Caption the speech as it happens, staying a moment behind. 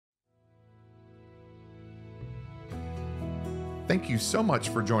Thank you so much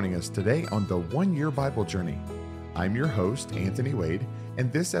for joining us today on the 1 Year Bible Journey. I'm your host, Anthony Wade, and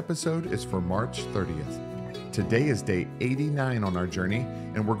this episode is for March 30th. Today is day 89 on our journey,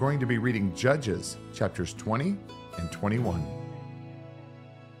 and we're going to be reading Judges chapters 20 and 21.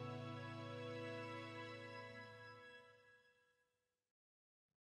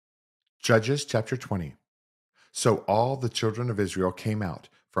 Judges chapter 20. So all the children of Israel came out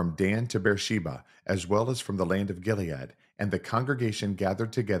from Dan to Beersheba, as well as from the land of Gilead, and the congregation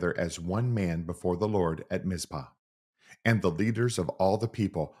gathered together as one man before the Lord at Mizpah. And the leaders of all the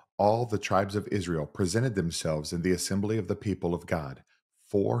people, all the tribes of Israel, presented themselves in the assembly of the people of God,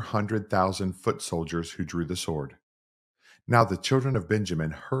 400,000 foot soldiers who drew the sword. Now the children of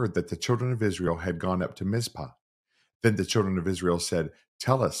Benjamin heard that the children of Israel had gone up to Mizpah. Then the children of Israel said,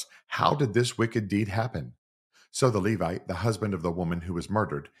 "Tell us, how did this wicked deed happen?" So the Levite, the husband of the woman who was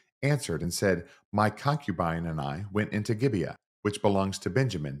murdered, answered and said, "My concubine and I went into Gibeah, which belongs to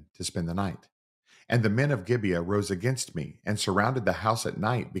Benjamin, to spend the night. And the men of Gibeah rose against me and surrounded the house at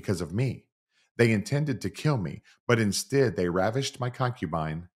night because of me. They intended to kill me, but instead they ravished my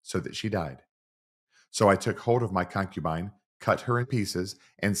concubine so that she died. So I took hold of my concubine, cut her in pieces,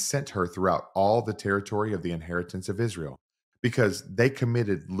 and sent her throughout all the territory of the inheritance of Israel, because they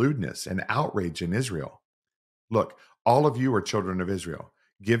committed lewdness and outrage in Israel. Look, all of you are children of Israel.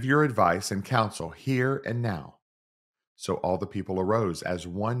 Give your advice and counsel here and now." So all the people arose as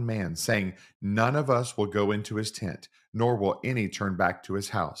one man, saying, "None of us will go into his tent, nor will any turn back to his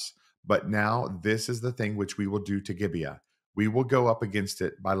house. But now this is the thing which we will do to Gibeah. We will go up against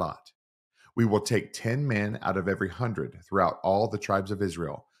it by lot. We will take 10 men out of every 100 throughout all the tribes of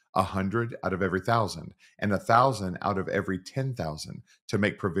Israel, 100 out of every 1,000, and 1,000 out of every 10,000, to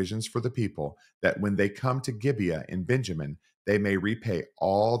make provisions for the people, that when they come to Gibeah in Benjamin, they may repay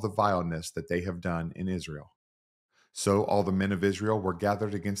all the vileness that they have done in Israel." So all the men of Israel were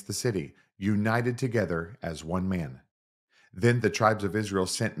gathered against the city, united together as one man. Then the tribes of Israel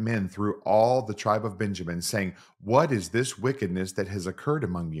sent men through all the tribe of Benjamin, saying, "What is this wickedness that has occurred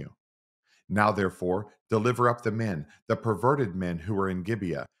among you? Now therefore deliver up the men, the perverted men who are in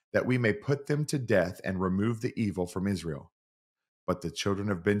Gibeah, that we may put them to death and remove the evil from Israel." But the children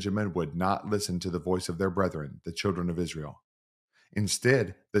of Benjamin would not listen to the voice of their brethren, the children of Israel.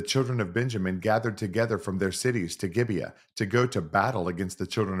 Instead, the children of Benjamin gathered together from their cities to Gibeah to go to battle against the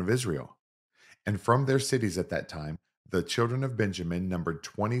children of Israel. And from their cities at that time, the children of Benjamin numbered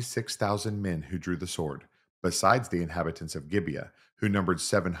 26,000 men who drew the sword, besides the inhabitants of Gibeah, who numbered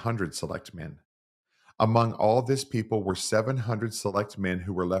 700 select men. Among all this people were 700 select men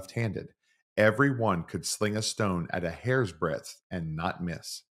who were left handed. Every one could sling a stone at a hair's breadth and not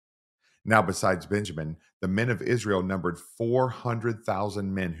miss. Now, besides Benjamin, the men of Israel numbered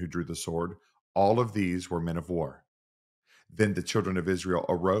 400,000 men who drew the sword. All of these were men of war. Then the children of Israel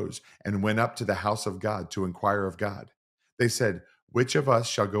arose and went up to the house of God to inquire of God. They said, "Which of us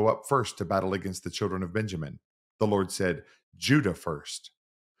shall go up first to battle against the children of Benjamin?" The Lord said, "Judah first."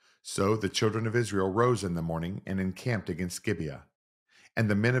 So the children of Israel rose in the morning and encamped against Gibeah. And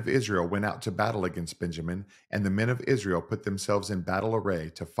the men of Israel went out to battle against Benjamin, and the men of Israel put themselves in battle array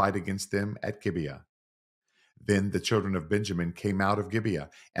to fight against them at Gibeah. Then the children of Benjamin came out of Gibeah,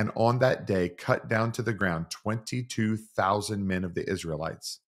 and on that day cut down to the ground 22,000 men of the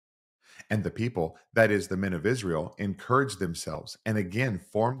Israelites. And the people, that is, the men of Israel, encouraged themselves, and again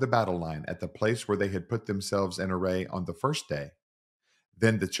formed the battle line at the place where they had put themselves in array on the first day.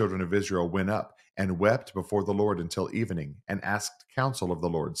 Then the children of Israel went up and wept before the Lord until evening, and asked counsel of the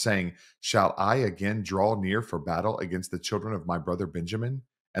Lord, saying, "Shall I again draw near for battle against the children of my brother Benjamin?"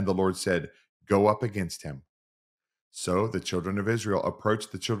 And the Lord said, "Go up against him." So the children of Israel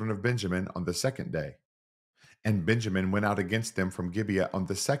approached the children of Benjamin on the second day. And Benjamin went out against them from Gibeah on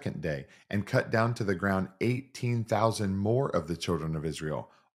the second day, and cut down to the ground 18,000 more of the children of Israel.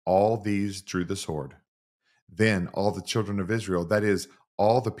 All these drew the sword. Then all the children of Israel, that is,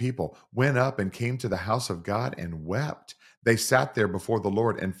 all the people, went up and came to the house of God and wept. They sat there before the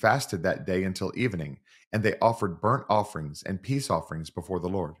Lord and fasted that day until evening, and they offered burnt offerings and peace offerings before the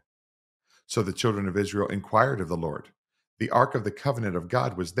Lord. So the children of Israel inquired of the Lord. The ark of the covenant of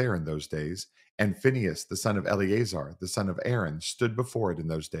God was there in those days, and Phinehas, the son of Eleazar, the son of Aaron, stood before it in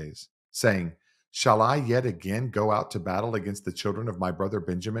those days, saying, "Shall I yet again go out to battle against the children of my brother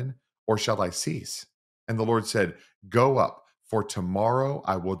Benjamin, or shall I cease?" And the Lord said, "Go up, for tomorrow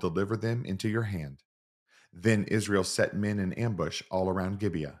I will deliver them into your hand." Then Israel set men in ambush all around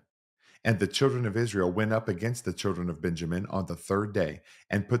Gibeah. And the children of Israel went up against the children of Benjamin on the third day,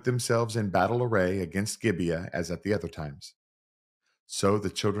 and put themselves in battle array against Gibeah as at the other times. So the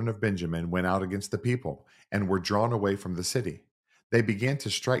children of Benjamin went out against the people, and were drawn away from the city. They began to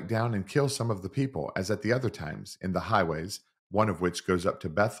strike down and kill some of the people, as at the other times, in the highways, one of which goes up to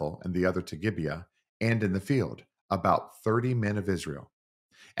Bethel and the other to Gibeah, and in the field, about 30 men of Israel.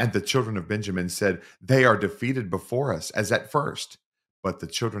 And the children of Benjamin said, "They are defeated before us, as at first." But the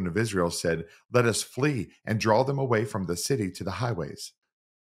children of Israel said, "Let us flee and draw them away from the city to the highways."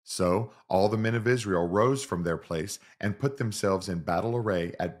 So all the men of Israel rose from their place and put themselves in battle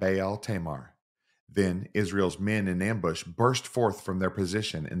array at Baal Tamar. Then Israel's men in ambush burst forth from their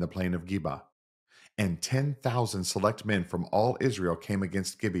position in the plain of Geba. And 10,000 select men from all Israel came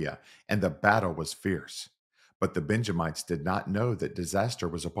against Gibeah, and the battle was fierce. But the Benjamites did not know that disaster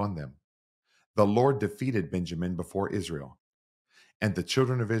was upon them. The Lord defeated Benjamin before Israel. And the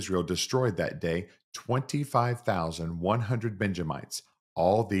children of Israel destroyed that day 25,100 Benjamites.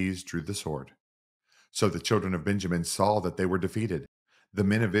 All these drew the sword. So the children of Benjamin saw that they were defeated. The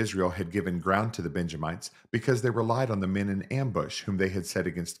men of Israel had given ground to the Benjamites because they relied on the men in ambush whom they had set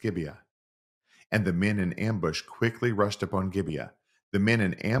against Gibeah. And the men in ambush quickly rushed upon Gibeah. The men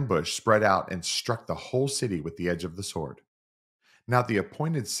in ambush spread out and struck the whole city with the edge of the sword. Now, the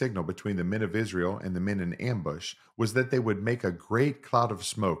appointed signal between the men of Israel and the men in ambush was that they would make a great cloud of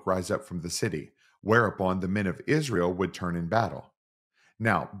smoke rise up from the city, whereupon the men of Israel would turn in battle.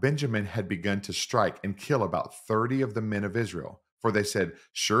 Now, Benjamin had begun to strike and kill about 30 of the men of Israel, for they said,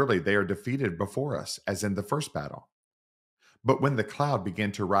 "Surely they are defeated before us, as in the first battle." But when the cloud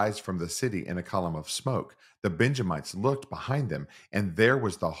began to rise from the city in a column of smoke, the Benjamites looked behind them, and there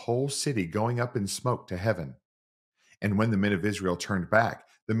was the whole city going up in smoke to heaven. And when the men of Israel turned back,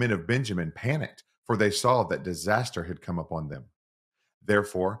 the men of Benjamin panicked, for they saw that disaster had come upon them.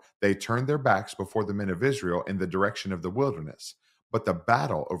 Therefore, they turned their backs before the men of Israel in the direction of the wilderness. But the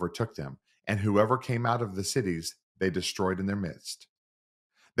battle overtook them, and whoever came out of the cities they destroyed in their midst.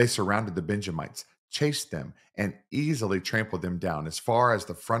 They surrounded the Benjamites, chased them, and easily trampled them down as far as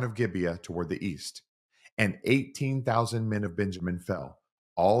the front of Gibeah toward the east. And 18,000 men of Benjamin fell.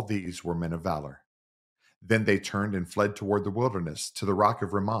 All these were men of valor. Then they turned and fled toward the wilderness to the rock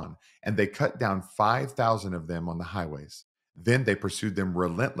of Rimmon, and they cut down 5,000 of them on the highways. Then they pursued them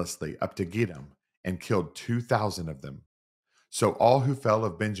relentlessly up to Gidom and killed 2,000 of them. So all who fell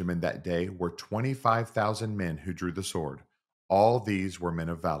of Benjamin that day were 25,000 men who drew the sword. All these were men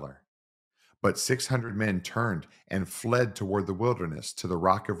of valor. But 600 men turned and fled toward the wilderness to the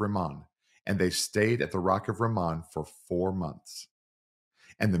rock of Rimmon, and they stayed at the rock of Rimmon for 4 months.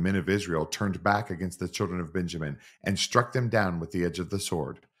 And the men of Israel turned back against the children of Benjamin and struck them down with the edge of the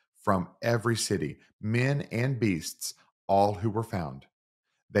sword. From every city, men and beasts, all who were found.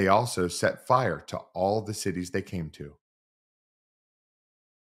 They also set fire to all the cities they came to.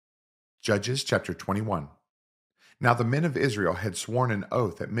 Judges chapter 21. Now the men of Israel had sworn an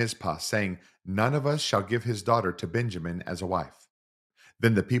oath at Mizpah, saying, "None of us shall give his daughter to Benjamin as a wife."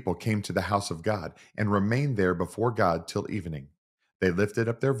 Then the people came to the house of God and remained there before God till evening. They lifted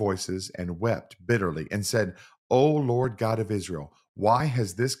up their voices and wept bitterly and said, "O Lord God of Israel, why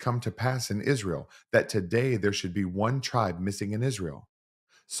has this come to pass in Israel, that today there should be one tribe missing in Israel?"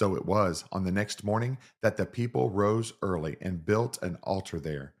 So it was on the next morning that the people rose early and built an altar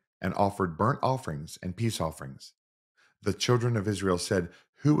there and offered burnt offerings and peace offerings. The children of Israel said,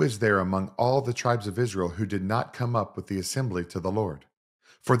 "Who is there among all the tribes of Israel who did not come up with the assembly to the Lord?"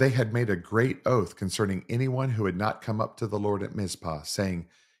 For they had made a great oath concerning anyone who had not come up to the Lord at Mizpah, saying,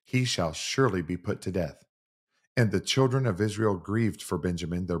 "He shall surely be put to death." And the children of Israel grieved for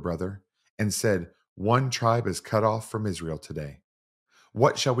Benjamin their brother, and said, "One tribe is cut off from Israel today.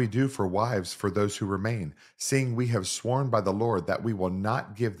 What shall we do for wives for those who remain, seeing we have sworn by the Lord that we will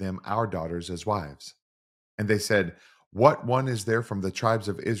not give them our daughters as wives?" And they said, "What one is there from the tribes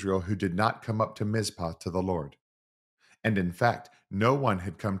of Israel who did not come up to Mizpah to the Lord?" And in fact, no one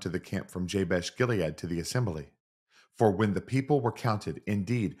had come to the camp from Jabesh Gilead to the assembly. For when the people were counted,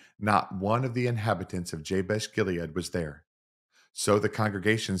 indeed, not one of the inhabitants of Jabesh Gilead was there. So the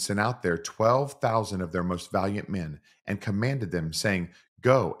congregation sent out there 12,000 of their most valiant men, and commanded them, saying,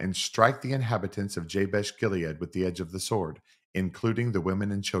 "Go and strike the inhabitants of Jabesh Gilead with the edge of the sword, including the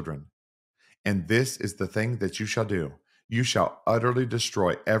women and children. And this is the thing that you shall do. You shall utterly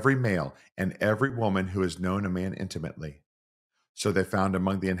destroy every male and every woman who has known a man intimately." So they found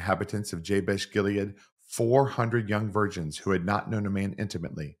among the inhabitants of Jabesh Gilead 400 young virgins who had not known a man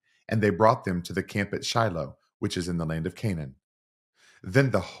intimately, and they brought them to the camp at Shiloh, which is in the land of Canaan.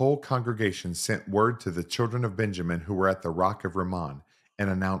 Then the whole congregation sent word to the children of Benjamin who were at the rock of Rimmon, and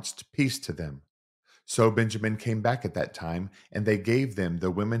announced peace to them. So Benjamin came back at that time, and they gave them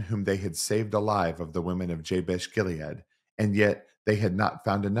the women whom they had saved alive of the women of Jabesh Gilead, and yet they had not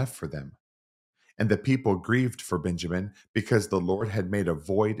found enough for them. And the people grieved for Benjamin because the Lord had made a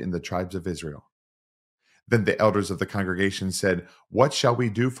void in the tribes of Israel. Then the elders of the congregation said, "What shall we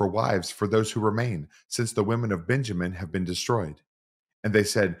do for wives for those who remain, since the women of Benjamin have been destroyed?" And they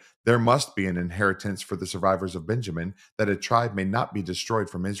said, "There must be an inheritance for the survivors of Benjamin, that a tribe may not be destroyed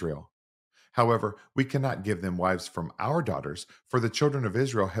from Israel. However, we cannot give them wives from our daughters, for the children of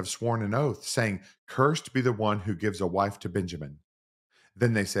Israel have sworn an oath, saying, 'Cursed be the one who gives a wife to Benjamin.'"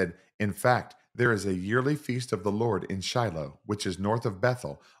 Then they said, "In fact, there is a yearly feast of the Lord in Shiloh, which is north of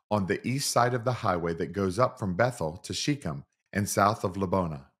Bethel, on the east side of the highway that goes up from Bethel to Shechem, and south of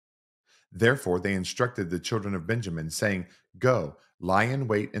Lebonah." Therefore they instructed the children of Benjamin, saying, "Go, lie in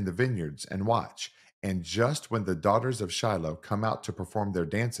wait in the vineyards and watch. And just when the daughters of Shiloh come out to perform their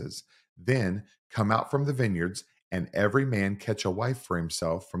dances, then come out from the vineyards, and every man catch a wife for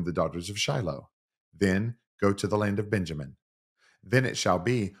himself from the daughters of Shiloh. Then go to the land of Benjamin. Then it shall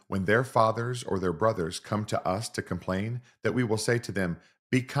be, when their fathers or their brothers come to us to complain, that we will say to them,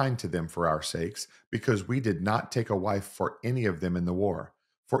 'Be kind to them for our sakes, because we did not take a wife for any of them in the war.'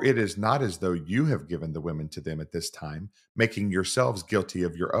 For it is not as though you have given the women to them at this time, making yourselves guilty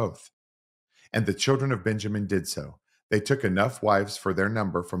of your oath." And the children of Benjamin did so. They took enough wives for their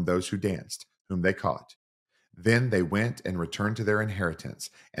number from those who danced, whom they caught. Then they went and returned to their inheritance,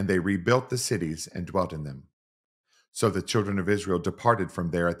 and they rebuilt the cities and dwelt in them. So the children of Israel departed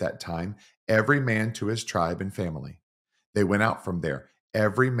from there at that time, every man to his tribe and family. They went out from there,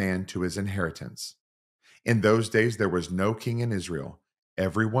 every man to his inheritance. In those days there was no king in Israel.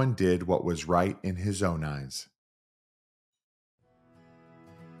 Everyone did what was right in his own eyes.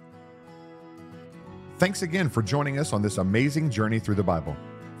 Thanks again for joining us on this amazing journey through the Bible.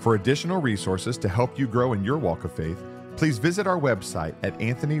 For additional resources to help you grow in your walk of faith, please visit our website at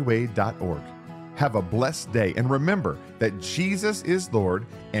anthonywade.org. Have a blessed day, and remember that Jesus is Lord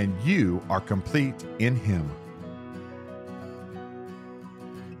and you are complete in Him.